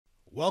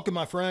Welcome,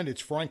 my friend.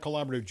 It's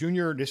Calabro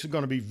Jr. This is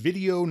going to be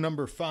video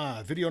number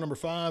five.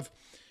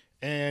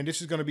 And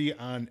this is going to be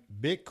on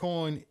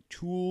Bitcoin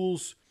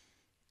tools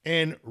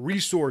and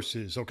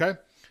resources. Okay.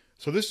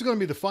 So this is going to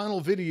be the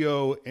final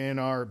video in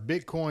our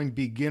Bitcoin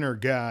beginner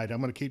guide. I'm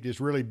going to keep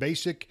this really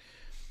basic.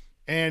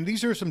 And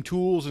these are some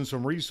tools and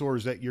some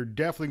resources that you're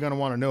definitely going to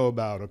want to know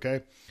about.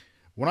 Okay.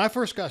 When I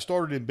first got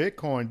started in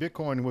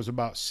Bitcoin was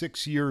about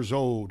 6 years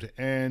old,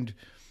 and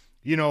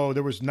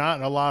there was not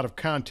a lot of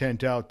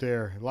content out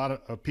there. A lot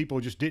of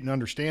people just didn't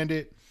understand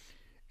it.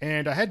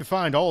 And I had to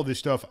find all of this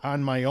stuff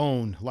on my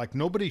own. Like,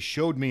 nobody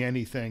showed me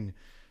anything.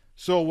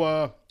 So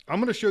I'm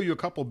going to show you a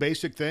couple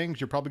basic things.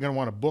 You're probably going to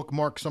want to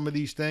bookmark some of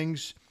these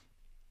things.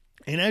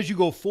 And as you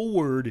go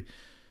forward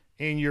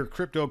in your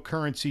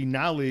cryptocurrency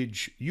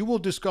knowledge, you will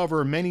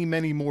discover many,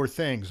 many more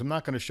things. I'm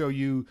not going to show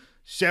you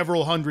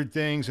several hundred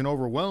things and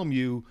overwhelm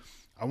you.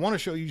 I want to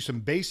show you some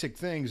basic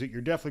things that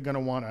you're definitely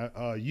going to want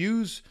to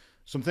use.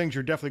 Some things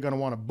you're definitely going to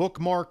want to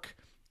bookmark,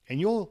 and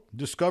you'll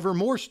discover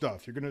more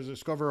stuff. You're going to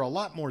discover a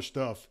lot more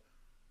stuff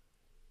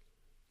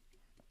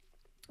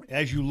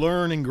as you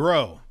learn and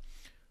grow.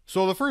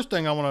 So the first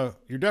thing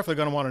you're definitely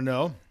going to want to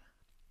know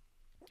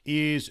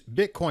is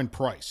Bitcoin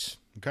price.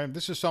 Okay.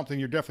 This is something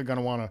you're definitely going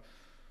to want to,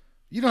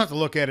 you don't have to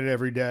look at it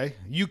every day.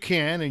 You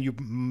can, and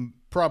you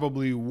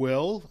probably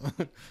will.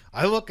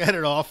 I look at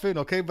it often.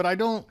 Okay. But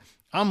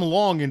I'm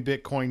long in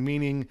Bitcoin,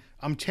 meaning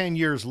I'm 10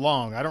 years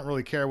long. I don't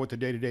really care what the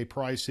day-to-day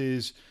price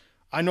is.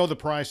 I know the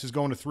price is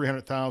going to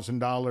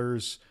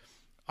 $300,000.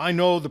 I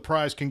know the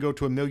price can go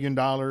to $1 million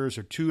or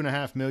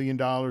 $2.5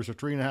 million or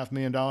 $3.5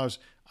 million.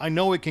 I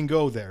know it can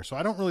go there. So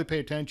I don't really pay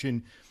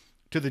attention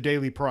to the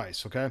daily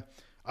price, okay?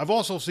 I've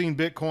also seen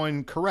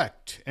Bitcoin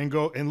correct and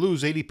go and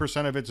lose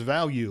 80% of its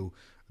value.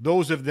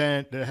 Those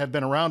that have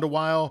been around a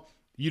while,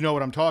 you know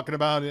what I'm talking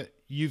about.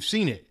 You've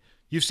seen it.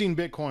 You've seen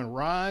Bitcoin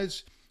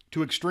rise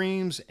to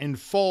extremes and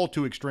fall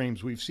to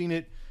extremes. We've seen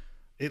it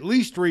at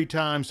least 3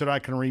 times that I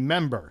can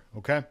remember,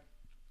 okay?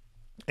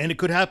 And it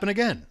could happen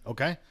again,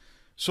 okay?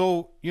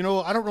 So,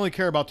 I don't really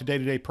care about the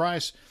day-to-day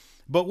price,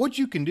 but what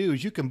you can do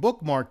is you can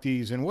bookmark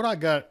these. And what I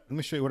got, let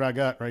me show you what I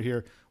got right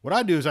here. What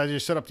I do is I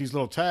just set up these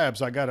little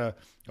tabs. I got a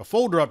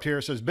folder up here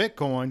that says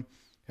Bitcoin,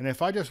 and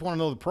if I just want to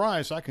know the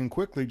price, I can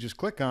quickly just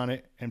click on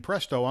it, and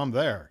presto, I'm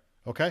there,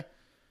 okay?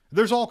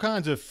 There's all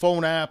kinds of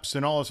phone apps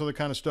and all this other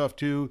kind of stuff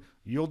too.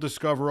 You'll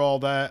discover all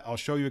that. I'll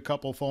show you a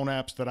couple of phone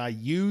apps that I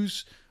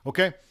use,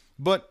 okay?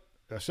 But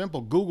a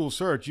simple Google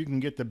search, you can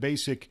get the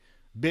basic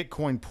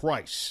Bitcoin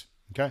price,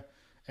 okay?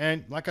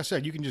 And like I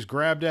said, you can just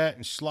grab that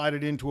and slide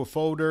it into a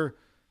folder,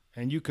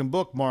 and you can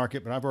bookmark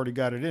it, but I've already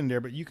got it in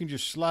there. But you can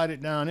just slide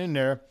it down in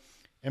there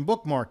and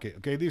bookmark it,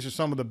 okay? These are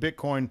some of the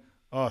Bitcoin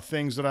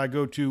things that I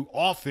go to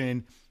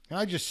often, and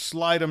I just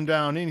slide them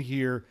down in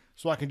here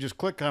so I can just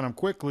click on them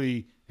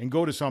quickly and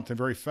go to something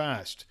very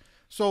fast.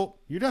 So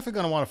you're definitely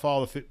going to want to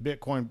follow the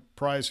Bitcoin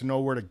price and know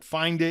where to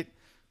find it,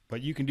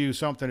 but you can do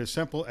something as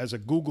simple as a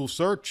Google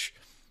search.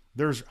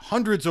 There's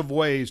hundreds of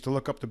ways to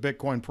look up the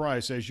Bitcoin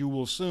price, as you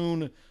will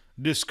soon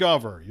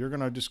discover. You're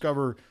going to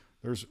discover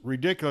there's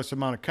ridiculous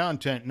amount of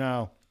content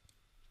now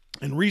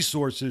and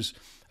resources,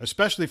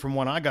 especially from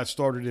when I got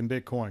started in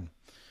Bitcoin.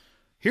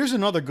 Here's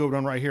another good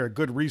one right here, a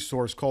good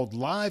resource called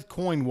Live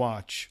Coin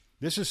Watch.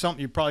 This is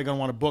something you're probably going to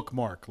want to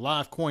bookmark,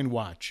 Live Coin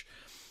Watch.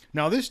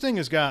 Now, this thing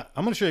I'm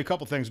going to show you a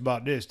couple things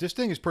about this. This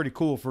thing is pretty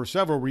cool for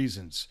several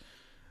reasons.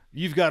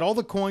 You've got all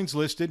the coins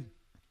listed,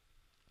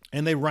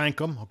 and they rank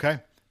them,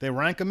 okay? They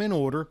rank them in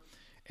order,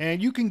 and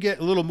you can get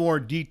a little more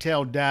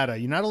detailed data.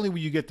 Not only will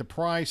you get the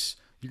price,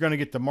 you're going to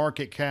get the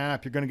market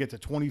cap, you're going to get the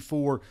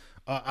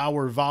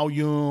 24-hour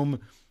volume,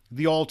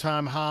 the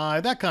all-time high,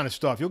 that kind of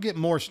stuff. You'll get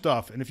more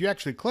stuff, and if you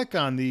actually click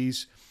on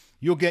these,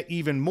 you'll get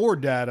even more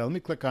data. Let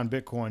me click on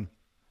Bitcoin.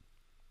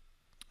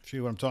 Show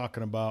you what I'm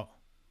talking about.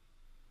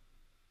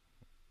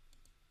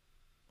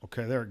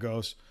 Okay, there it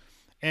goes.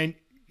 And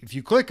if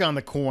you click on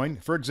the coin,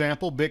 for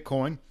example,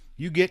 Bitcoin,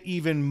 you get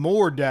even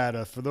more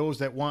data for those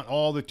that want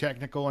all the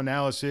technical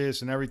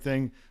analysis and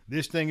everything.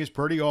 This thing is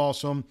pretty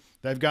awesome.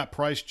 They've got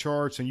price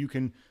charts, and you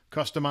can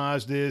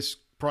customize this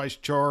price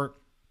chart.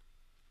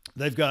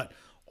 They've got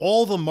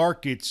all the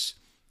markets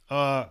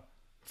for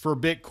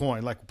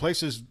Bitcoin, like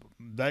places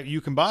that you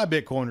can buy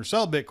Bitcoin or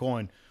sell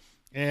Bitcoin.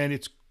 And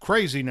it's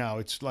crazy now.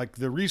 It's like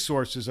the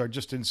resources are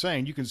just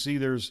insane. You can see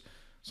there's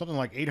something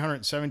like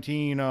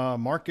 817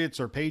 markets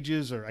or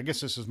pages, or I guess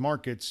this is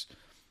markets,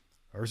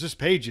 or is this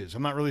pages?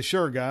 I'm not really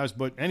sure, guys.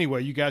 But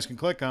anyway, you guys can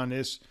click on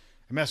this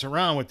and mess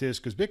around with this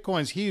because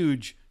Bitcoin's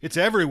huge. It's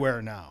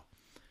everywhere now.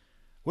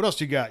 What else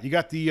you got? You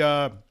got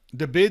the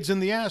bids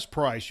and the ask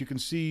price. You can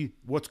see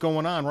what's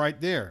going on right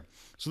there.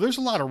 So there's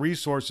a lot of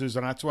resources,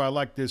 and that's why I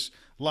like this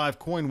Live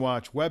Coin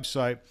Watch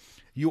website.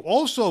 You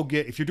also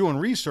get, if you're doing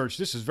research,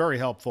 this is very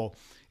helpful.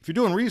 If you're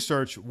doing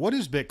research, what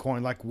is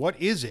Bitcoin? Like, what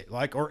is it?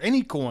 Like, or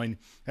any coin,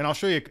 and I'll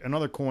show you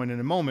another coin in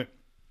a moment,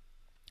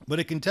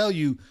 but it can tell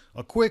you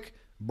a quick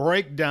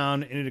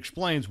breakdown, and it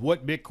explains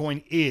what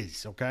Bitcoin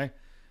is, okay?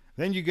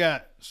 Then you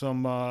got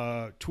some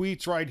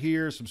tweets right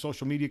here, some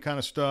social media kind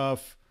of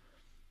stuff.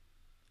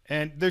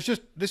 And this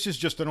is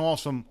just an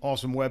awesome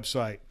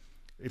website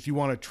if you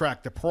want to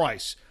track the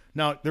price.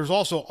 Now, there's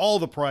also all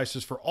the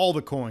prices for all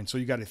the coins. So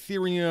you got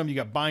Ethereum, you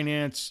got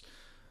Binance,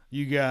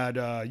 you got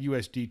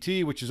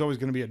USDT, which is always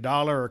going to be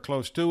 $1 or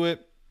close to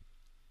it.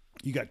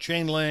 You got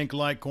Chainlink,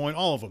 Litecoin,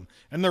 all of them.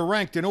 And they're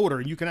ranked in order.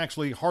 And you can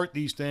actually heart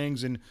these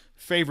things and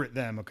favorite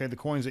them, okay, the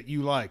coins that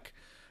you like.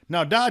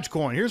 Now,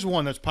 Dogecoin, here's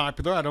one that's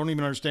popular. I don't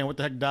even understand what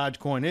the heck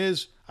Dogecoin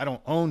is. I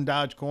don't own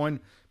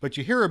Dogecoin, but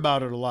you hear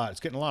about it a lot. It's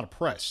getting a lot of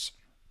press.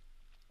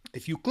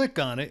 If you click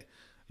on it,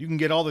 you can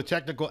get all the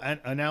technical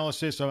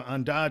analysis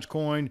on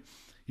Dogecoin.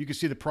 You can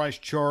see the price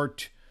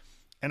chart.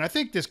 And I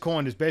think this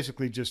coin is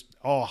basically just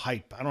all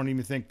hype. I don't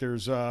even think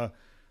there's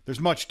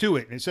much to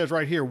it. And it says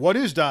right here, what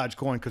is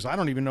Dogecoin? Because I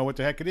don't even know what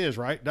the heck it is,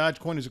 right?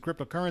 Dogecoin is a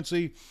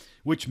cryptocurrency,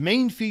 which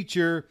main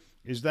feature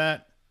is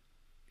the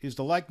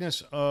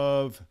likeness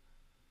of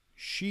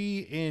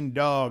She-in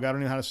Dog. I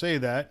don't know how to say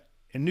that.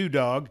 A new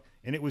dog.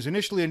 And it was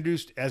initially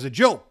introduced as a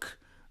joke.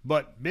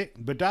 But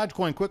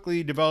Dogecoin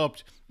quickly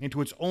developed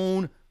into its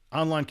own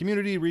online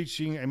community,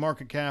 reaching a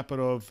market cap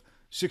of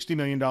 $60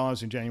 million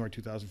in January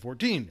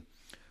 2014.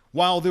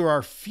 While there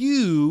are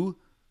few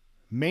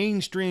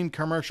mainstream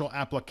commercial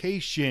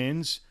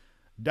applications,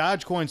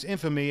 Dogecoin's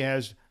infamy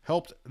has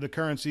helped the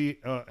currency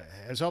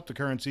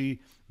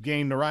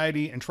gain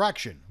notoriety and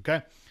traction.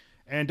 Okay,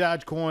 and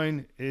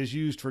Dogecoin is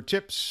used for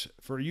tips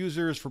for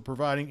users for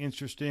providing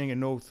interesting and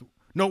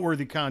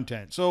noteworthy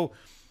content. So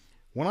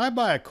when I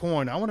buy a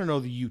coin, I want to know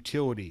the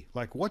utility.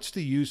 Like, what's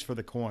the use for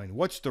the coin?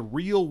 What's the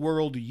real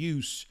world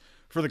use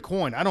for the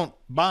coin? I don't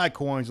buy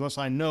coins unless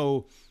I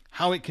know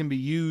how it can be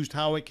used,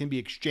 how it can be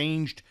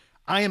exchanged.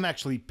 I am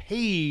actually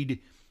paid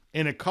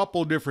in a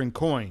couple different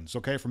coins,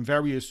 okay, from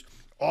various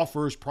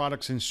offers,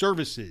 products, and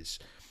services.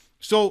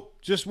 So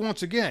just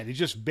once again, it's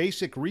just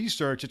basic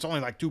research. It's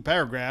only like 2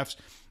 paragraphs,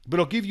 but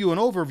it'll give you an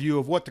overview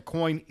of what the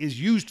coin is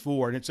used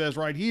for. And it says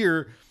right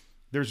here,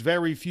 there's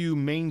very few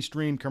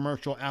mainstream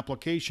commercial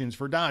applications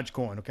for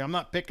Dogecoin. Okay, I'm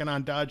not picking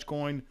on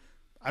Dogecoin.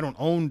 I don't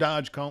own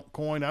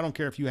Dogecoin. I don't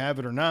care if you have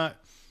it or not.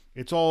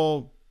 It's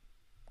all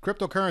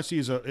cryptocurrency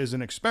is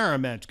an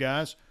experiment,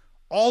 guys.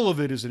 All of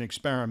it is an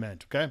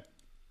experiment, okay?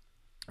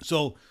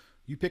 So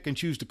you pick and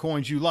choose the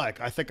coins you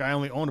like. I think I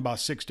only own about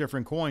 6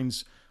 different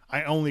coins.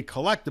 I only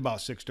collect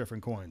about 6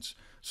 different coins.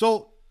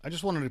 So I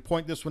just wanted to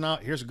point this one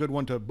out. Here's a good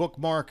one to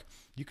bookmark.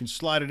 You can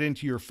slide it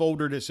into your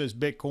folder that says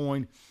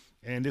Bitcoin.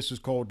 And this is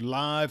called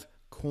Live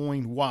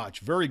Coin Watch.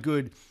 Very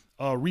good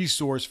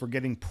resource for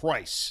getting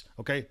price,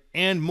 okay?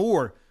 And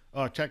more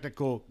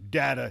technical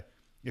data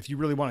if you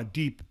really want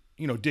to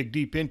dig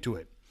deep into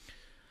it.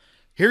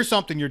 Here's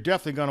something you're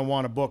definitely going to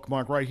want to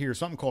bookmark right here,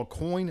 something called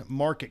Coin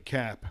Market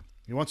Cap.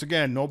 And once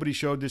again, nobody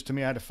showed this to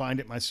me. I had to find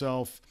it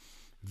myself.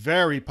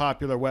 Very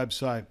popular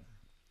website.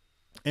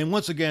 And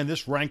once again,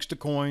 this ranks the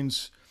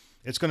coins.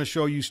 It's going to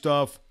show you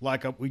stuff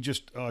like we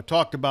just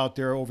talked about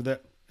there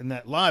in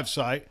that live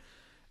site.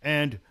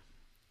 And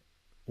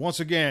once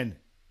again,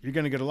 you're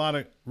going to get a lot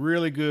of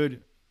really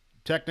good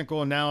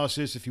technical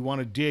analysis if you want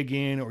to dig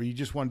in or you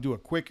just want to do a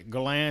quick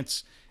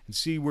glance and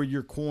see where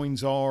your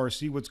coins are,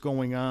 see what's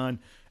going on.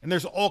 And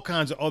there's all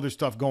kinds of other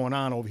stuff going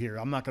on over here.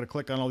 I'm not going to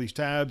click on all these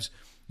tabs.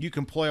 You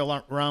can play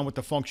around with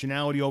the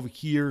functionality over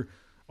here,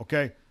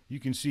 okay? You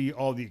can see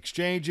all the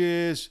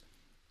exchanges.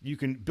 You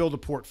can build a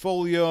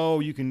portfolio.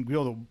 You can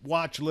build a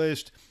watch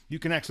list. You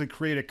can actually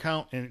create an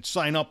account and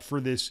sign up for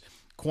this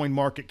Coin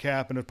Market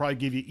Cap, and it'll probably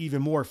give you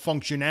even more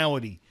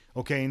functionality,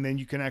 okay? And then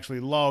you can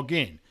actually log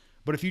in.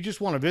 But if you just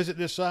want to visit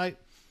this site,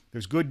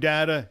 there's good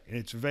data, and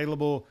it's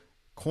available.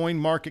 Coin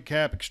Market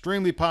Cap,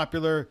 extremely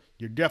popular.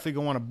 You're definitely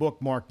going to want to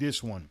bookmark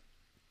this one,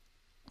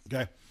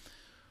 okay?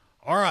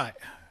 All right,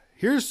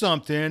 here's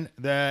something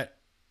that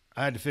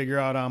I had to figure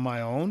out on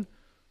my own.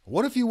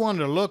 What if you wanted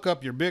to look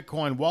up your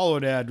Bitcoin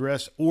wallet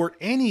address or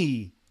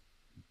any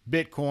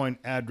Bitcoin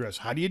address?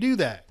 How do you do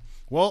that?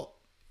 Well,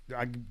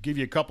 I give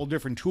you a couple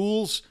different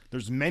tools.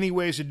 There's many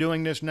ways of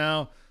doing this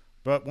now.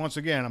 But once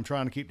again, I'm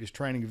trying to keep this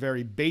training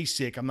very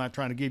basic. I'm not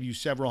trying to give you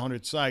several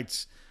hundred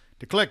sites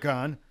to click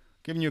on. I'm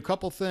giving you a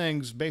couple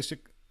things,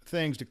 basic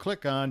things to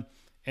click on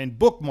and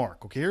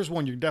bookmark. Okay, here's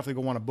one you're definitely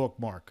going to want to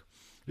bookmark.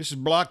 This is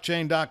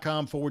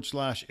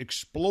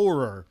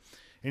blockchain.com/explorer.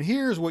 And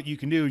here's what you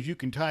can do is you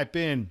can type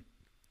in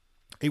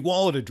a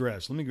wallet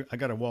address. I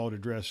got a wallet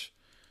address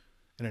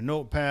in a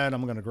notepad.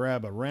 I'm going to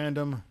grab a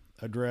random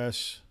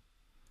address.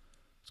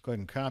 Let's go ahead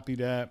and copy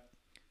that.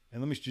 And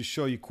let me just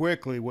show you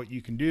quickly what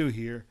you can do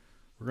here.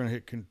 We're going to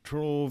hit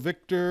Control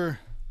Victor,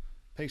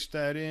 paste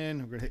that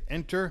in. We're going to hit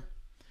Enter.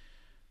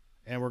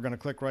 And we're going to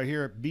click right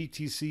here,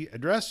 BTC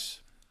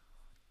address.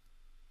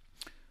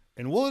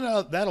 And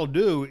what that'll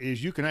do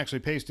is you can actually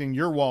paste in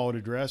your wallet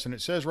address. And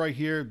it says right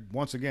here,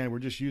 once again, we're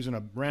just using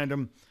a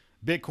random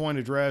Bitcoin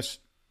address.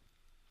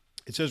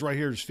 It says right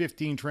here, there's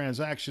 15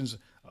 transactions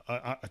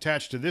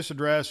attached to this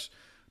address.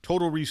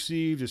 Total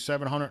received is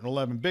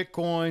 711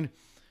 Bitcoin.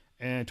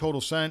 And total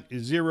sent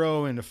is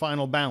 0 and the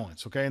final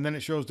balance, okay? And then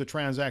it shows the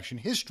transaction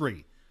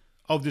history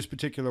of this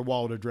particular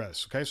wallet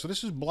address, okay? So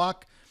this is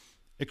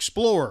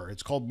Explorer.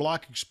 It's called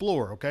Block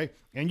Explorer, okay?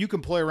 And you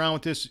can play around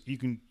with this. You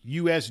can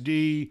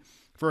USD,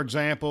 for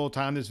example,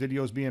 time this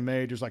video is being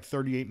made, there's like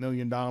 $38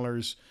 million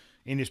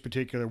in this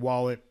particular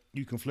wallet.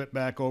 You can flip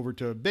back over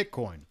to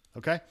Bitcoin,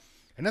 okay?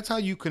 And that's how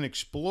you can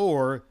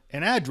explore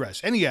an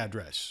address, any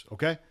address,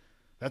 okay?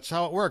 That's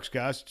how it works,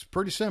 guys. It's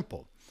pretty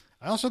simple.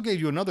 I also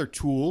gave you another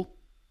tool.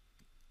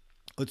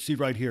 Let's see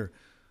right here.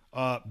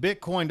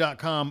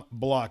 Bitcoin.com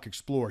Block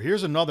Explorer.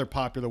 Here's another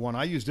popular one.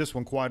 I use this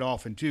one quite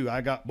often too.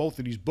 I got both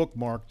of these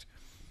bookmarked.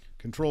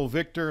 Control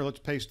Victor. Let's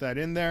paste that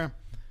in there.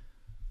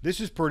 This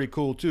is pretty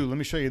cool too. Let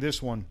me show you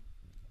this one.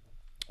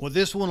 What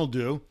this one will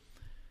do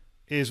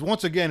is,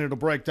 once again, it'll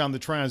break down the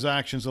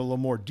transactions in a little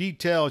more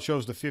detail. It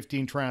shows the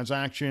 15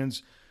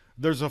 transactions.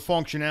 There's a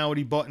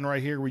functionality button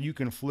right here where you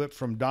can flip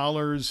from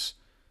dollars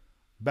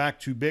back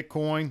to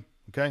Bitcoin.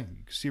 Okay,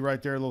 you can see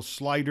right there a little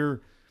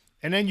slider.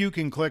 And then you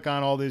can click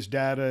on all this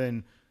data.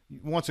 And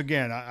once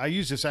again, I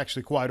use this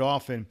actually quite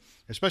often,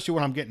 especially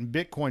when I'm getting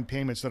Bitcoin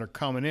payments that are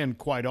coming in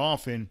quite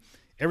often.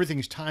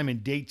 Everything's time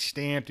and date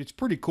stamped. It's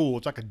pretty cool.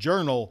 It's like a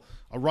journal,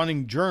 a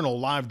running journal,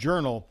 live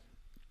journal.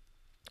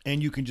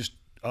 And you can just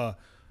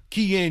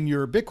key in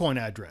your Bitcoin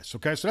address.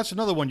 Okay, so that's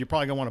another one you're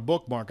probably going to want to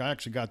bookmark. I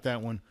actually got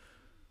that one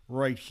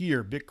right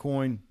here,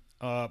 Bitcoin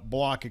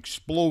Block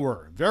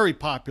Explorer. Very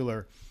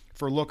popular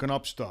for looking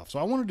up stuff. So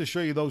I wanted to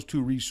show you those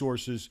two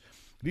resources.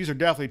 These are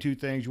definitely two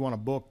things you want to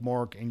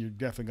bookmark and you're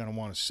definitely going to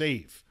want to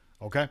save,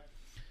 okay?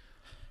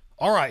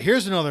 All right,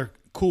 here's another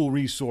cool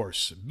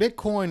resource,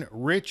 Bitcoin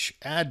Rich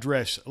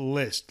Address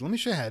List. Let me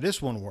show you how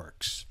this one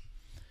works.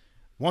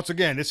 Once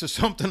again, this is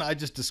something I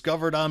just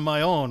discovered on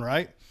my own,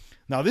 right?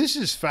 Now, this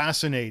is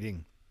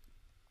fascinating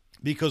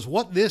because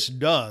what this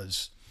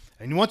does,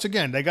 and once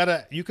again,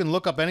 you can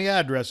look up any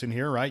address in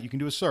here, right? You can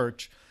do a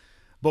search.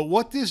 But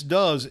what this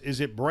does is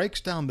it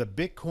breaks down the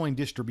Bitcoin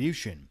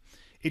distribution.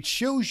 It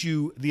shows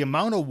you the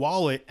amount of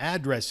wallet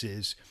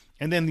addresses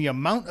and then the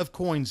amount of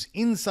coins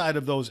inside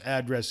of those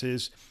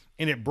addresses,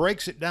 and it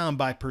breaks it down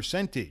by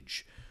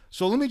percentage.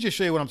 So let me just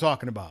show you what I'm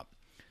talking about.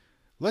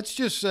 Let's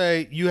just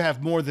say you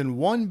have more than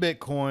 1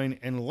 Bitcoin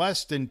and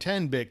less than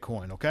 10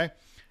 Bitcoin, okay?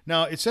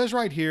 Now, it says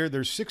right here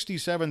there's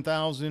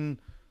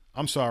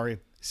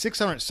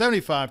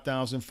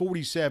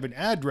 675,047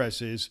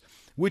 addresses,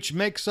 which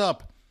makes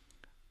up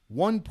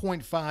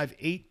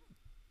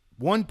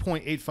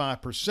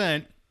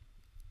 1.85%,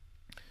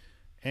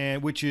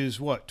 and which is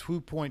what,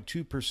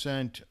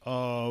 2.2%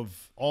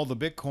 of all the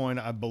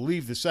Bitcoin. I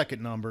believe the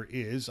second number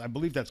is. I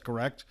believe that's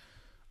correct.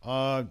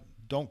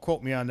 Don't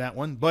quote me on that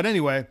one. But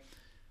anyway,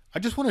 I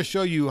just want to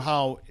show you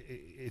how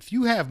if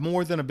you have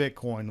more than a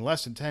Bitcoin,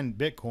 less than 10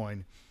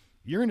 Bitcoin,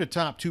 you're in the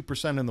top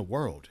 2% in the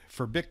world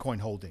for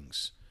Bitcoin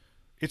holdings.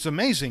 It's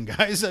amazing,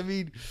 guys. I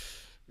mean,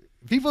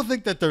 people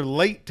think that they're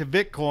late to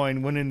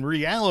Bitcoin when in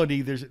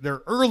reality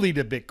they're early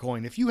to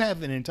Bitcoin. If you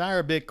have an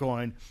entire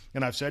Bitcoin,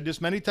 and I've said this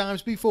many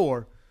times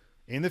before,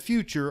 in the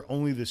future,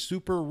 only the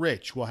super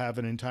rich will have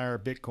an entire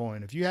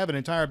Bitcoin. If you have an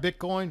entire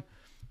Bitcoin,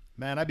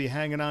 man, I'd be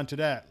hanging on to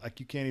that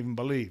like you can't even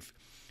believe.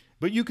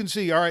 But you can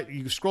see, all right,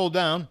 you scroll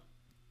down,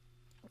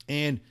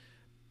 and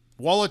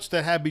wallets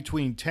that have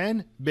between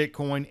 10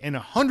 Bitcoin and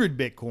 100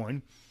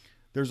 Bitcoin,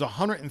 there's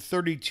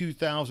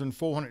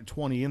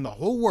 132,420 in the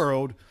whole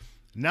world.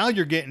 Now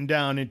you're getting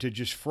down into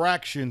just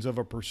fractions of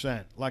a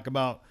percent, like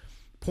about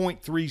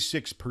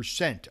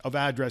 0.36% of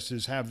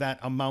addresses have that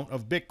amount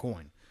of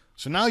Bitcoin.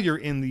 So now you're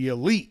in the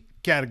elite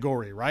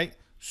category, right?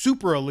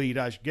 Super elite,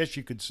 I guess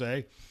you could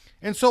say,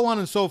 and so on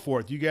and so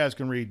forth. You guys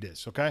can read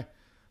this, okay?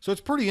 So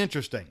it's pretty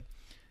interesting.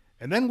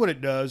 And then what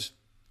it does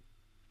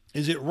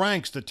is it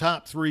ranks the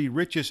top 3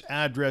 richest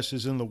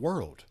addresses in the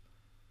world.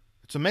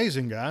 It's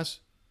amazing, guys.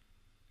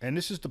 And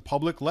this is the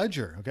public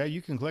ledger, okay?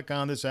 You can click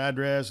on this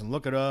address and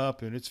look it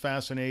up, and it's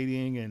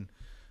fascinating. And,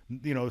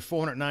 you know,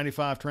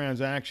 495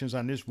 transactions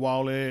on this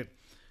wallet,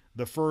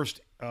 the first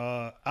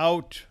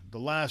out, the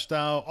last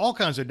out, all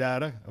kinds of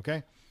data,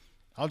 okay?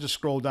 I'll just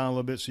scroll down a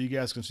little bit so you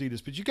guys can see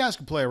this, but you guys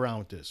can play around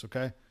with this,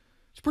 okay?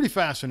 It's pretty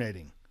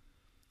fascinating.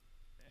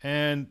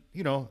 And,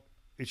 you know,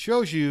 it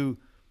shows you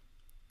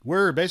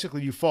where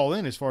basically you fall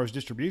in as far as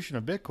distribution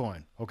of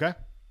Bitcoin, okay?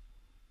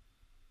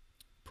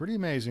 Pretty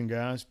amazing,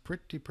 guys.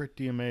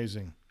 Pretty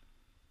amazing.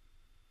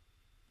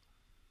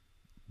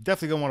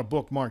 Definitely going to want to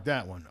bookmark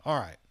that one. All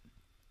right.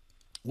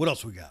 What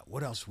else we got?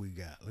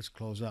 Let's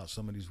close out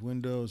some of these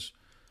windows.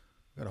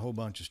 Got a whole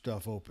bunch of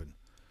stuff open.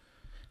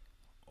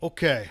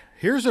 Okay.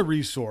 Here's a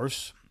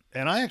resource,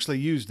 and I actually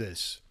use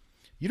this.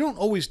 You don't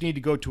always need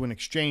to go to an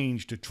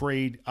exchange to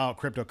trade out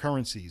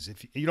cryptocurrencies.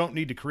 If you don't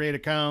need to create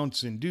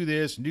accounts and do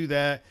this and do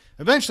that,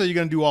 eventually you're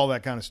going to do all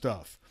that kind of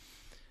stuff.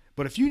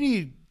 But if you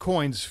need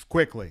coins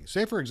quickly,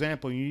 say for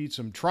example, you need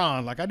some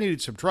Tron, like I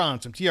needed some Tron,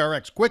 some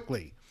TRX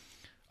quickly.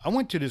 I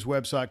went to this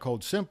website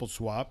called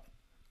SimpleSwap,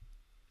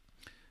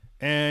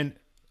 and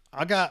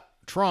I got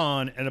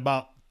Tron in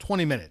about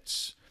 20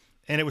 minutes.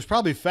 And it was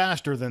probably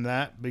faster than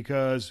that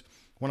because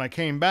when I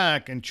came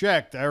back and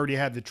checked, I already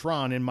had the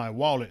Tron in my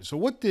wallet. So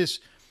what this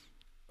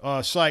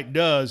site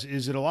does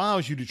is it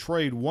allows you to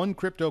trade one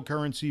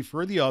cryptocurrency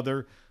for the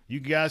other. You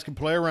guys can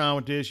play around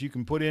with this. You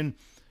can put in,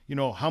 you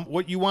know,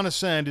 what you want to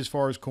send as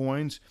far as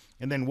coins,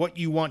 and then what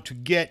you want to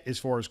get as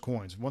far as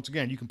coins. Once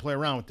again, you can play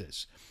around with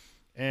this.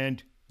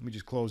 And let me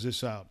just close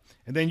this out.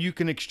 And then you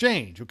can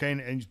exchange, okay,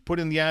 and put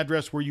in the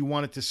address where you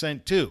want it to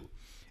send to.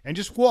 And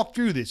just walk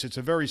through this. It's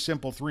a very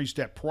simple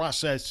 3-step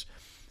process.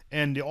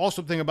 And the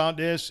awesome thing about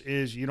this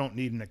is you don't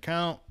need an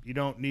account. You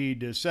don't need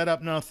to set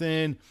up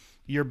nothing.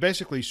 You're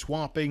basically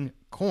swapping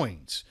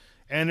coins.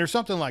 And there's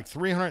something like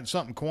 300 and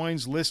something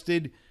coins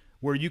listed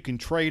where you can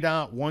trade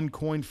out one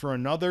coin for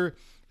another.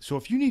 So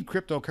if you need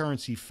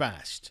cryptocurrency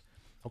fast,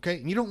 okay,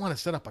 and you don't want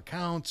to set up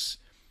accounts,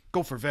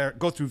 go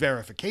through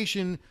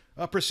verification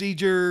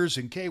procedures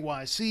and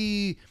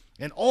KYC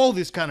and all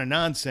this kind of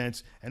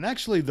nonsense. And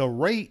actually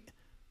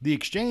the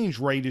exchange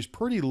rate is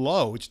pretty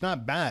low. It's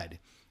not bad.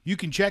 You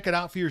can check it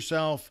out for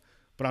yourself,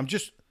 but I'm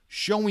just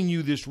showing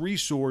you this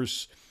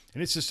resource,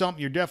 and this is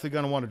something you're definitely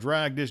going to want to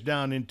drag this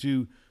down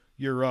into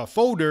your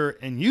folder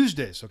and use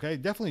this, okay?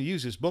 Definitely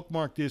use this,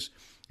 bookmark this,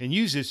 and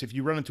use this if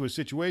you run into a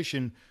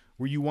situation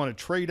where you want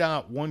to trade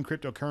out one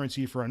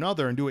cryptocurrency for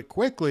another and do it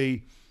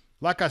quickly.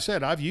 Like I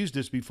said, I've used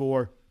this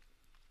before.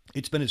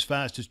 It's been as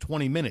fast as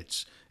 20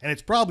 minutes, and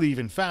it's probably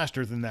even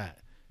faster than that,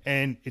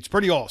 and it's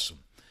pretty awesome.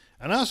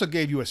 And I also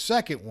gave you a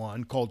second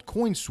one called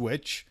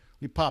CoinSwitch.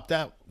 We popped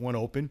that one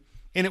open,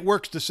 and it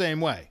works the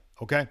same way,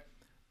 okay?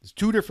 There's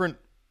two different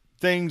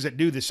things that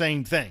do the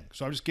same thing.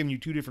 So I'm just giving you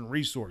two different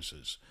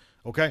resources,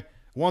 okay?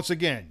 Once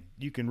again,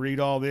 you can read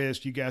all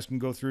this. You guys can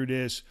go through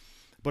this.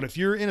 But if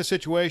you're in a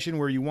situation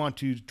where you want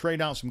to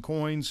trade out some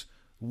coins,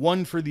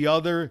 one for the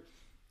other,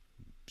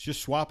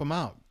 just swap them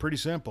out. Pretty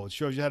simple. It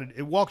shows you how to,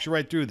 it walks you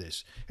right through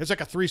this. It's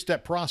like a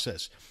 3-step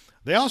process.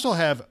 They also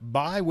have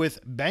buy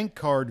with bank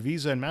card,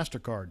 Visa, and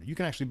MasterCard. You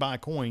can actually buy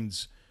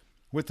coins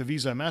with the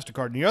Visa and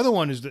MasterCard. And the other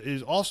one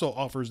is also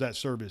offers that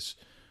service.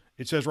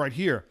 It says right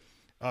here,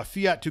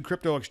 fiat to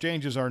crypto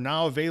exchanges are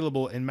now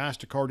available in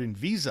MasterCard and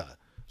Visa.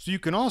 So you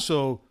can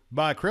also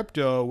buy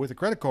crypto with a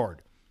credit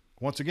card.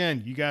 Once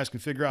again, you guys can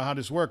figure out how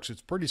this works.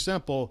 It's pretty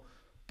simple,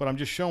 but I'm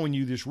just showing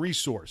you this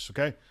resource,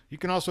 okay? You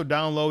can also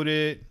download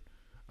it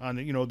on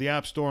the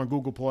App Store and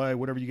Google Play,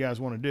 whatever you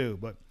guys want to do.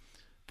 But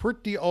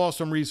pretty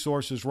awesome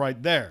resources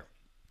right there.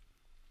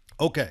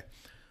 Okay.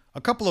 A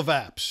couple of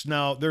apps.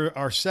 Now, there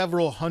are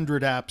several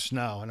hundred apps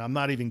now, and I'm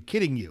not even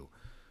kidding you.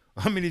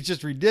 I mean, it's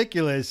just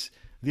ridiculous,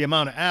 the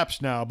amount of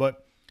apps now,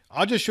 but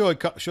I'll just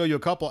show you a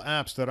couple of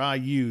apps that I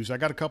use. I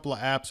got a couple of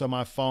apps on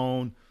my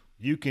phone.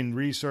 You can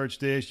research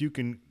this. You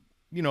can,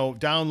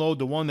 download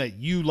the one that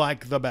you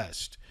like the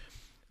best.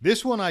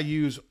 This one I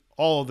use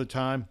all of the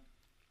time.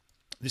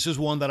 This is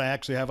one that I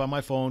actually have on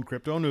my phone,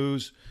 Crypto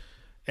News.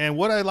 And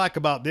what I like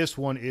about this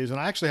one is, and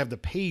I actually have the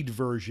paid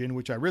version,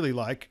 which I really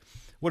like.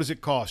 What does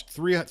it cost?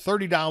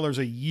 $30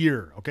 a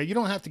year. Okay, you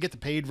don't have to get the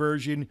paid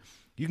version.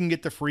 You can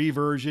get the free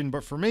version.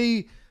 But for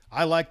me,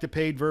 I like the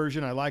paid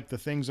version. I like the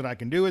things that I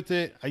can do with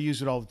it. I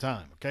use it all the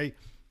time. Okay,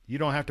 you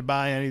don't have to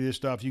buy any of this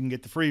stuff. You can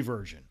get the free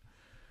version.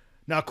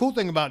 Now, cool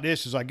thing about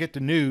this is I get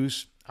the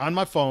news on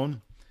my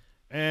phone,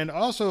 and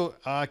also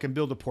I can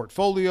build a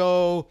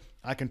portfolio.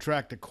 I can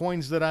track the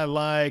coins that I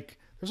like.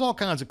 There's all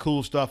kinds of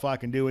cool stuff I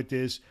can do with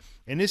this.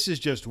 And this is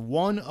just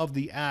one of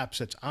the apps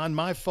that's on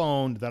my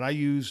phone that I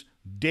use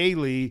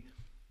daily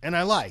and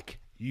I like.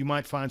 You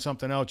might find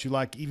something else you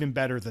like even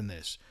better than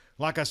this.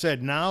 Like I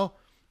said, now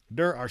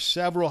there are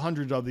several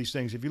hundred of these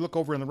things. If you look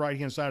over on the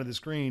right-hand side of the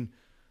screen,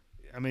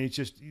 I mean,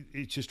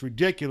 it's just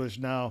ridiculous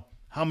now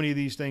how many of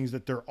these things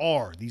that there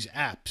are, these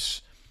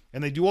apps.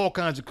 And they do all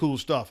kinds of cool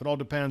stuff. It all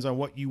depends on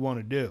what you want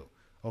to do,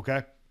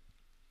 okay?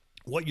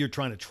 What you're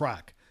trying to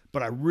track.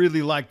 But I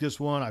really like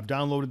this one. I've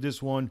downloaded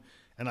this one,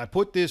 and I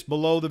put this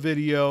below the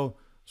video.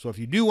 So if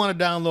you do want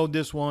to download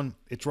this one,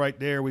 it's right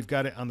there. We've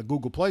got it on the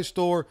Google Play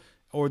Store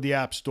or the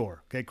App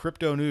Store. Okay,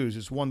 Crypto News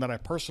is one that I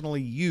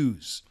personally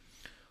use.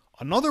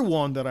 Another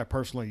one that I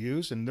personally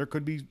use, and I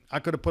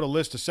could have put a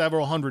list of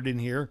several hundred in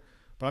here,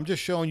 but I'm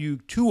just showing you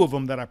two of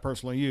them that I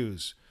personally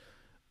use.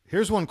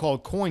 Here's one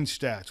called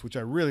CoinStats, which I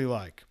really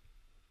like.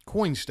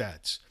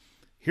 CoinStats.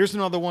 Here's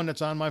another one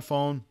that's on my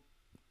phone,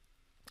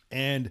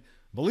 and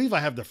I believe I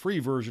have the free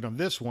version of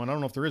this one. I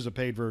don't know if there is a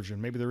paid version.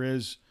 Maybe there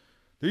is.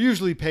 They're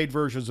usually paid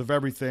versions of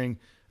everything.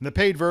 And the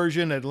paid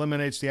version, it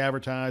eliminates the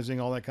advertising,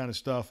 all that kind of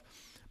stuff.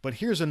 But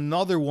here's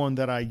another one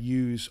that I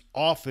use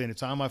often.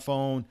 It's on my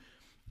phone,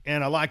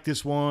 and I like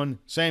this one.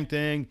 Same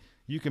thing.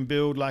 You can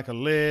build like a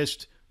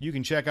list. You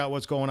can check out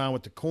what's going on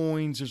with the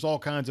coins. There's all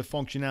kinds of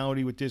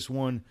functionality with this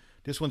one.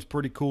 This one's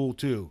pretty cool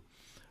too.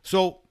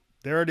 So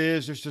there it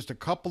is. There's just a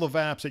couple of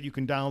apps that you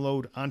can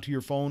download onto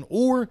your phone,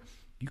 or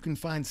you can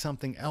find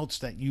something else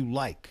that you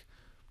like.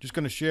 I'm just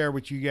going to share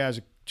with you guys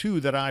two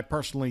that I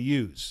personally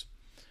use.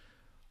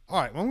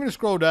 All right, well, I'm going to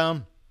scroll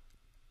down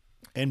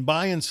and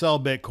buy and sell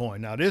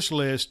Bitcoin. Now, this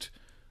list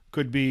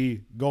could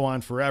go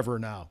on forever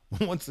now.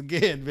 Once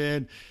again,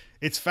 man,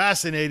 it's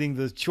fascinating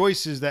the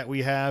choices that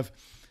we have.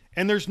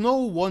 And there's no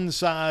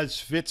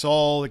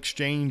one-size-fits-all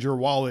exchange or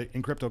wallet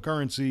in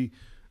cryptocurrency,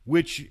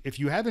 which if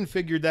you haven't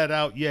figured that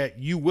out yet,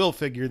 you will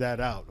figure that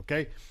out,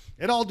 okay?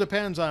 It all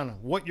depends on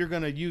what you're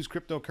going to use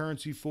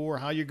cryptocurrency for,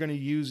 how you're going to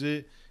use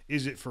it.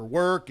 Is it for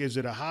work? Is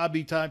it a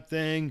hobby type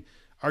thing?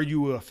 Are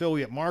you an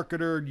affiliate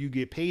marketer? Do you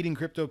get paid in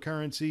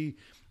cryptocurrency?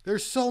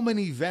 There's so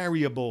many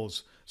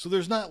variables. So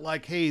there's not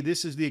like, hey,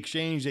 this is the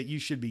exchange that you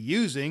should be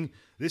using.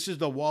 This is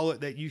the wallet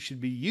that you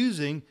should be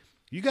using.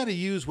 You got to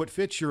use what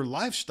fits your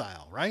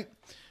lifestyle, right?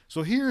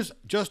 So here's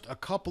just a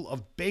couple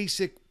of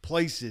basic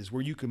places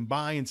where you can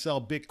buy and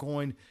sell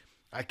Bitcoin.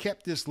 I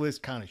kept this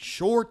list kind of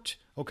short,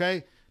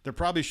 okay? There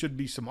probably should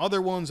be some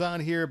other ones on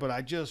here, but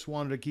I just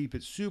wanted to keep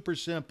it super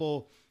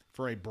simple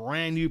for a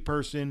brand new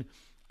person.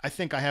 I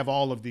think I have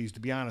all of these, to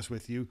be honest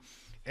with you.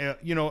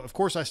 Of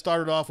course, I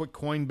started off with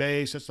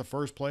Coinbase. That's the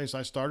first place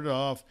I started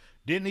off.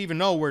 Didn't even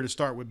know where to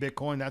start with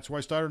Bitcoin. That's where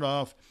I started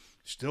off.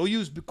 Still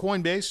use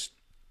Coinbase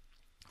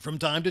from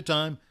time to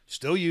time.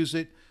 Still use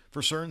it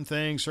for certain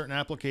things, certain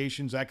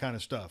applications, that kind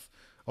of stuff.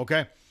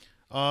 Okay.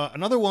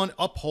 Another one,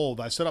 Uphold.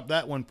 I set up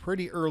that one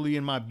pretty early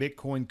in my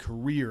Bitcoin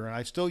career, and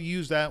I still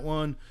use that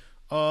one.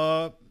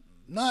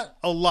 Not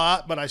a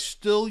lot, but I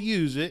still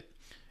use it.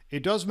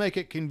 It does make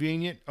it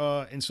convenient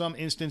in some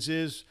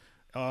instances,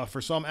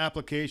 for some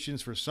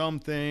applications, for some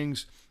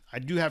things. I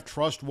do have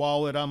Trust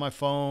Wallet on my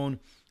phone.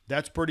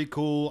 That's pretty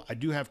cool. I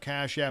do have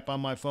Cash App on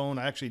my phone.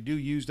 I actually do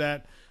use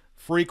that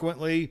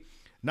frequently,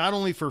 not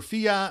only for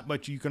fiat,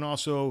 but you can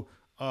also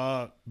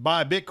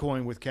buy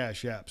Bitcoin with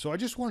Cash App. So I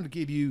just wanted to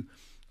give you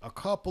a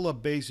couple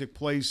of basic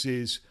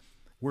places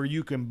where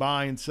you can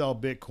buy and sell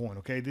Bitcoin.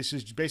 Okay, this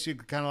is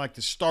basically kind of like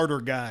the starter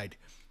guide,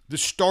 the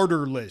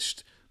starter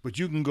list, but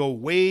you can go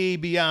way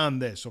beyond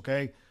this.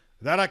 Okay,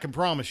 that I can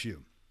promise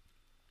you.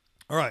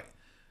 All right,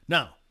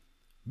 now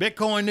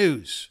Bitcoin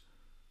news.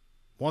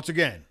 Once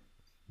again,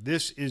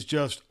 this is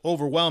just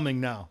overwhelming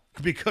now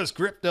because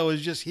crypto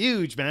is just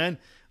huge, man.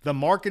 The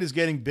market is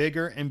getting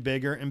bigger and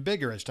bigger and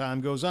bigger as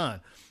time goes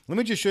on. Let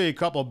me just show you a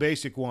couple of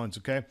basic ones,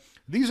 okay?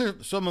 These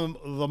are some of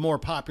the more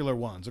popular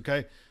ones,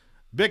 okay?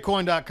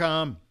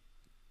 Bitcoin.com,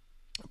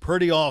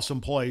 pretty awesome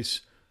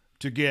place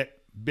to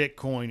get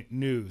Bitcoin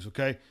news,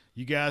 okay?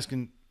 You guys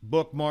can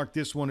bookmark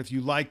this one if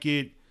you like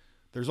it.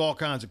 There's all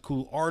kinds of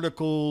cool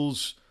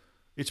articles.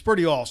 It's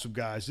pretty awesome,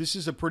 guys. This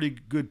is a pretty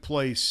good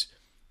place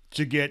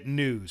to get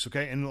news,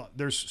 okay? And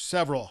there's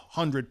several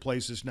hundred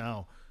places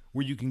now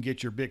where you can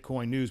get your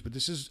Bitcoin news, but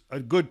this is a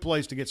good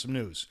place to get some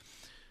news.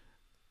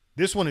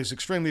 This one is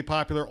extremely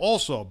popular.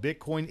 Also,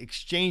 Bitcoin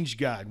Exchange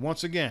Guide.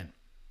 Once again,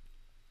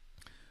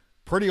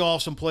 pretty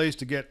awesome place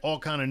to get all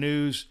kind of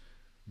news.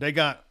 They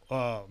got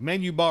a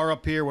menu bar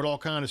up here with all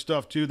kind of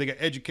stuff too. They got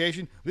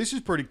education. This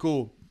is pretty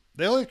cool.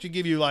 They'll actually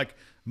give you like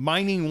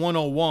mining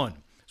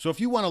 101. So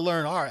if you want to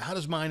learn, all right, how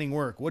does mining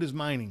work? What is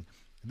mining?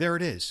 There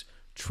it is.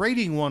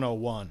 Trading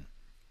 101.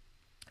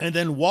 And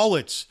then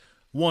wallets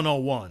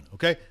 101.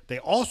 Okay. They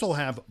also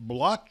have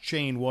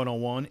blockchain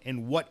 101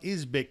 and what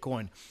is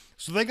Bitcoin.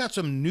 So they got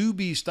some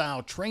newbie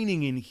style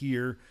training in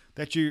here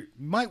that you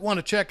might want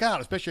to check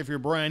out, especially if you're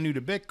brand new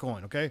to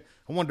Bitcoin. Okay.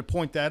 I wanted to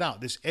point that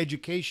out. This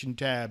education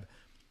tab,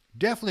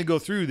 definitely go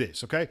through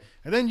this. Okay.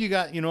 And then you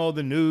got,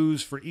 the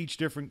news for each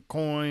different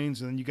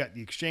coins. And then you got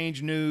the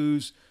exchange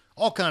news,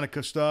 all kind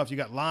of stuff. You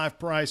got live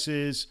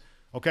prices.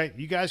 Okay.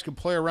 You guys can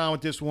play around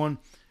with this one.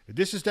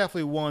 This is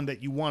definitely one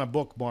that you want to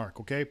bookmark.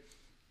 Okay.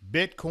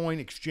 Bitcoin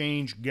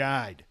Exchange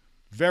Guide.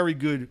 Very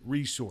good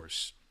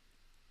resource.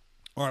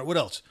 All right, what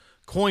else?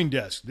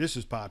 CoinDesk. This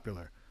is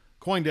popular.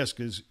 CoinDesk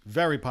is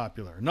very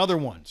popular. Another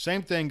one.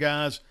 Same thing,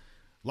 guys.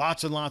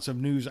 Lots and lots of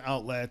news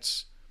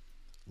outlets.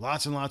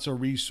 Lots and lots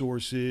of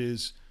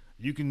resources.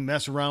 You can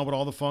mess around with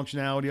all the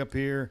functionality up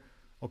here.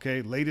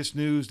 Okay, latest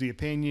news, the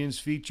opinions,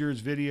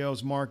 features,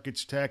 videos,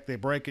 markets, tech. They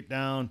break it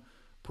down.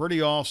 Pretty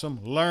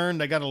awesome. Learn.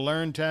 They got a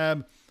Learn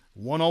tab.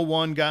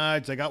 101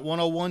 guides. They got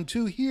 101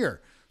 too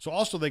here. So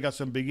also they got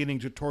some beginning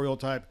tutorial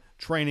type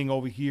training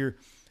over here.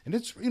 And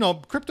it's,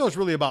 crypto is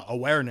really about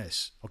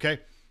awareness,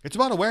 okay? It's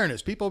about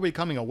awareness. People are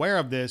becoming aware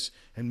of this,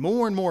 and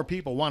more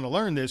people want to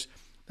learn this.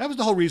 That was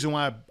the whole reason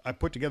why I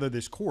put together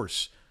this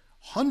course.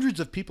 Hundreds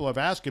of people have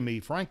asked me,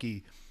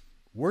 Frankie,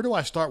 where do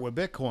I start with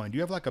Bitcoin? Do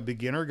you have like a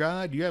beginner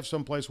guide? Do you have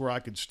some place where I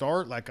could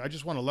start? Like, I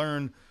just want to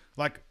learn,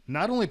 like,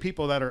 not only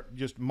people that are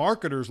just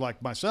marketers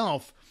like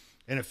myself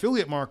and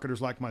affiliate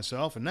marketers like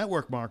myself and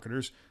network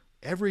marketers,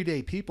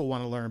 everyday people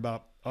want to learn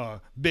about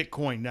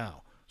Bitcoin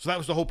now. So that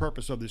was the whole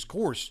purpose of this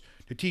course,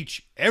 to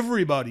teach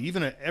everybody,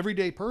 even an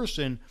everyday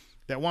person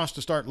that wants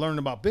to start learning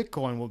about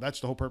Bitcoin. Well,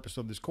 that's the whole purpose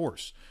of this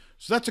course.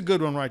 So that's a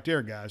good one right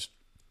there, guys.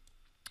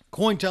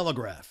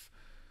 Cointelegraph.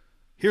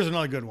 Here's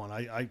another good one.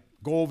 I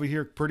go over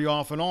here pretty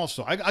often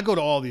also. I go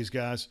to all these,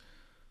 guys.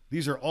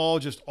 These are all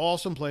just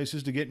awesome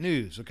places to get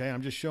news, okay?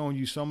 I'm just showing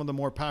you some of the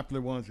more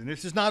popular ones. And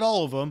this is not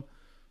all of them.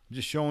 I'm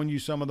just showing you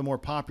some of the more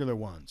popular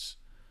ones.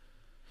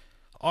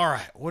 All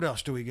right, what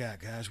else do we got,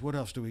 guys? What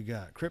else do we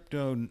got?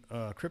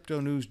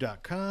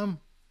 Cryptonews.com.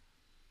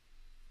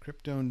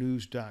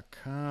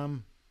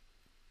 Cryptonews.com.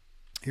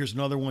 Here's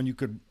another one you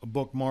could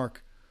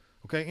bookmark.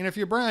 Okay, and if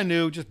you're brand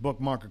new, just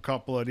bookmark a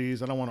couple of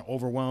these. I don't want to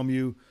overwhelm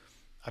you.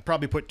 I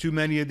probably put too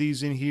many of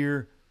these in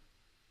here,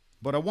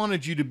 but I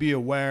wanted you to be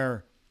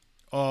aware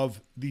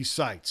of these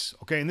sites.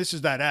 Okay. And this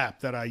is that app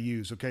that I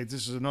use. Okay.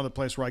 This is another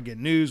place where I get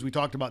news. We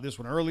talked about this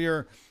one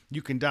earlier.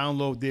 You can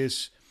download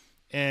this,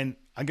 and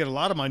I get a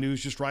lot of my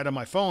news just right on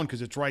my phone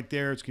because it's right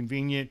there. It's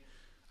convenient.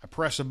 I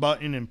press a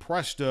button and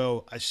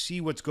presto, I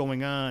see what's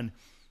going on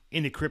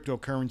in the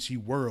cryptocurrency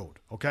world.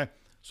 Okay.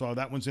 So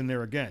that one's in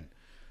there again.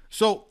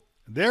 So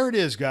there it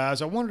is,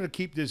 guys. I wanted to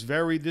keep this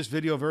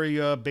video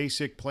very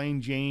basic,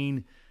 plain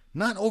Jane,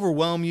 not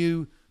overwhelm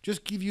you,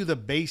 just give you the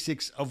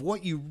basics of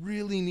what you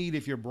really need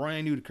if you're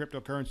brand new to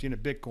cryptocurrency and to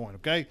Bitcoin.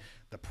 Okay.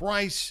 The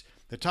price,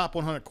 the top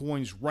 100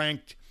 coins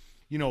ranked,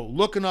 you know,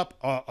 looking up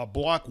a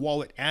block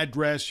wallet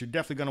address. You're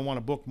definitely going to want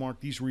to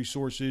bookmark these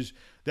resources.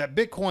 That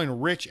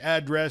Bitcoin rich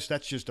address,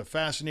 that's just a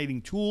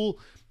fascinating tool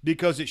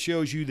because it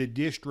shows you the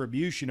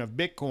distribution of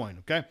Bitcoin,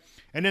 okay?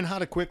 And then how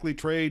to quickly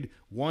trade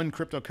one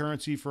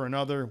cryptocurrency for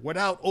another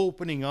without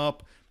opening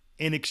up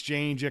an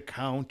exchange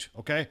account,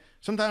 okay?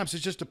 Sometimes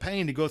it's just a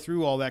pain to go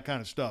through all that kind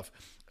of stuff.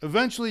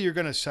 Eventually, you're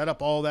going to set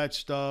up all that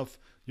stuff.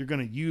 You're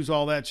going to use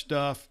all that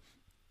stuff.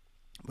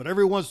 But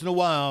every once in a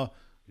while,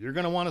 you're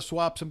going to want to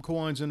swap some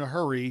coins in a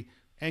hurry,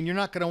 and you're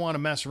not going to want to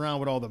mess around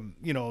with all the,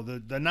 you know,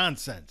 the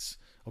nonsense,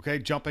 okay?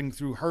 Jumping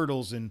through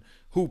hurdles and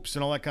hoops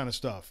and all that kind of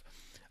stuff.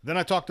 Then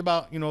I talked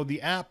about, you know, the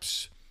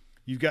apps.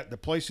 You've got the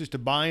places to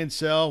buy and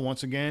sell.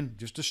 Once again,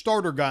 just a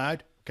starter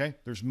guide, okay?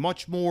 There's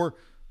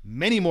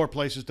many more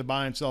places to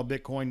buy and sell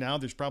Bitcoin now.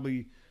 There's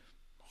probably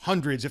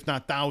hundreds, if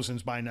not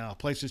thousands by now,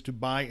 places to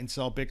buy and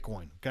sell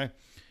Bitcoin, okay?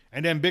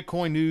 And then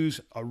Bitcoin news,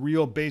 a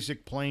real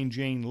basic plain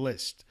Jane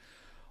list.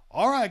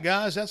 All right,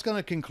 guys, that's going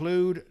to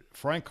conclude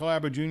Frank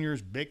Calabro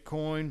Jr.'s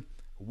Bitcoin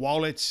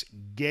Wallets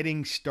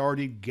Getting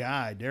Started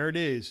Guide. There it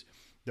is,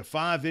 the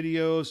 5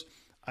 videos.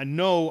 I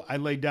know I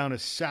laid down a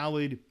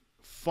solid,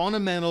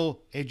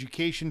 fundamental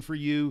education for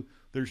you.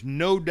 There's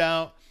no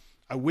doubt.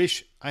 I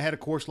wish I had a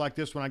course like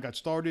this when I got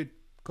started.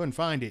 Couldn't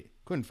find it.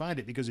 Couldn't find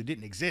it because it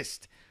didn't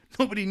exist.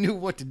 Nobody knew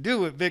what to do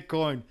with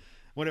Bitcoin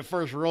when it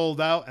first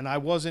rolled out, and I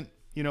wasn't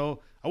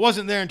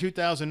there in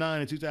 2009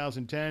 and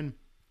 2010.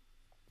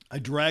 I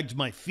dragged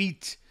my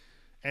feet,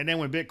 and then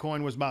when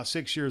Bitcoin was about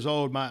 6 years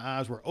old, my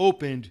eyes were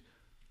opened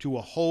to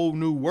a whole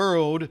new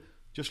world,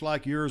 just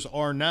like yours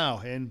are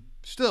now. And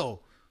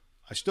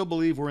I still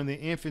believe we're in the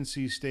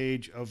infancy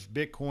stage of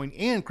Bitcoin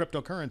and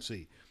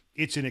cryptocurrency.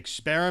 It's an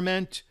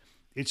experiment.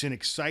 It's an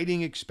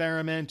exciting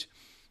experiment,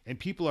 and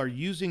people are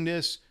using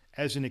this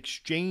as an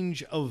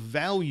exchange of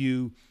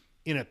value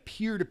in a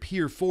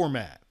peer-to-peer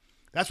format.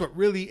 That's what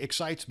really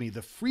excites me,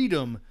 the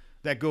freedom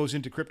that goes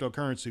into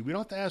cryptocurrency. We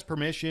don't have to ask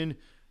permission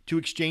to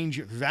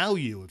exchange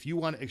value. If you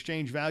want to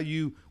exchange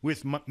value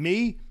with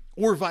me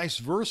or vice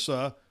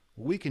versa,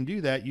 we can do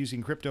that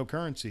using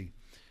cryptocurrency.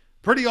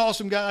 Pretty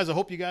awesome, guys. I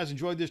hope you guys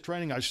enjoyed this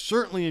training. I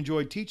certainly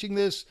enjoyed teaching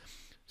this.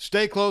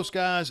 Stay close,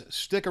 guys.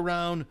 Stick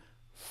around.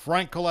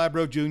 Frank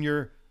Calabro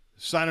Jr.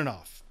 signing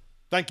off.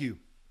 Thank you.